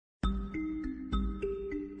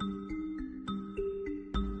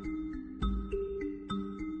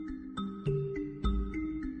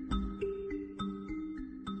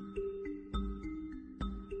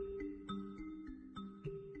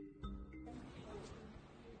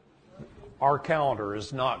our calendar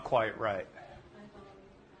is not quite right.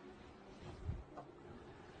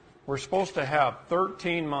 We're supposed to have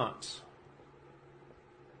 13 months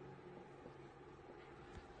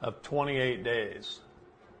of 28 days,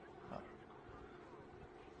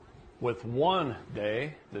 with one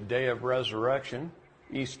day, the day of resurrection,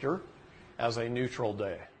 Easter, as a neutral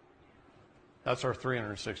day. That's our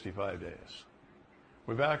 365 days.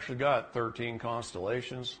 We've actually got 13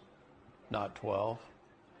 constellations, not 12.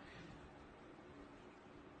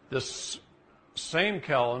 This same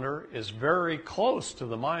calendar is very close to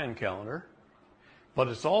the Mayan calendar, but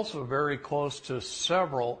it's also very close to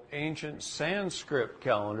several ancient Sanskrit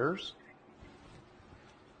calendars.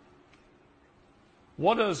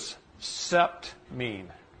 What does sept mean?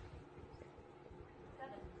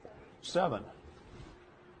 7.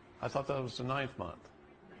 I thought that was the 9th month.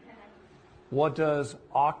 What does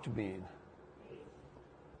oct mean?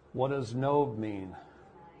 What does nov mean?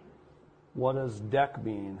 What does dec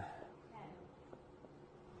mean?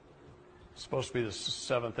 It's supposed to be the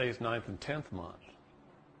 7th, 8th, 9th, and 10th month.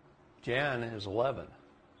 Jan is 11.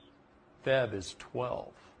 Feb is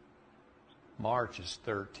 12. March is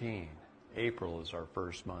 13. April is our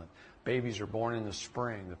first month. Babies are born in the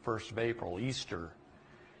spring, the 1st of April, Easter.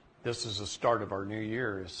 This is the start of our new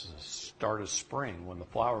year. This is the start of spring, when the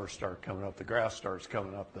flowers start coming up, the grass starts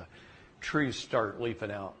coming up, the trees start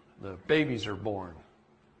leafing out, the babies are born.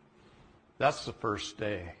 That's the first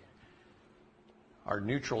day. Our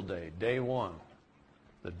neutral day, day 1,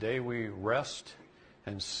 the day we rest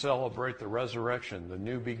and celebrate the resurrection, the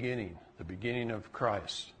new beginning, the beginning of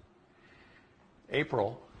Christ.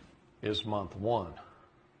 April is month 1.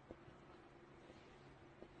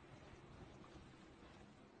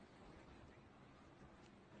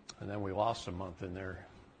 And then we lost a month in there.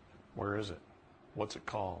 Where is it? What's it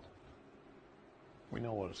called? We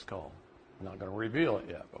know what it's called. I'm not going to reveal it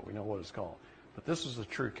yet, but we know what it's called. But this is the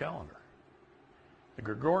true calendar. The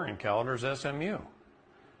Gregorian calendar is SMU.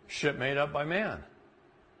 Shit made up by man.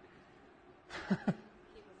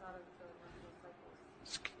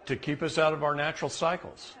 To keep us out of our natural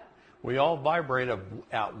cycles. We all vibrate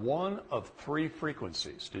at one of 3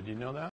 frequencies. Did you know that?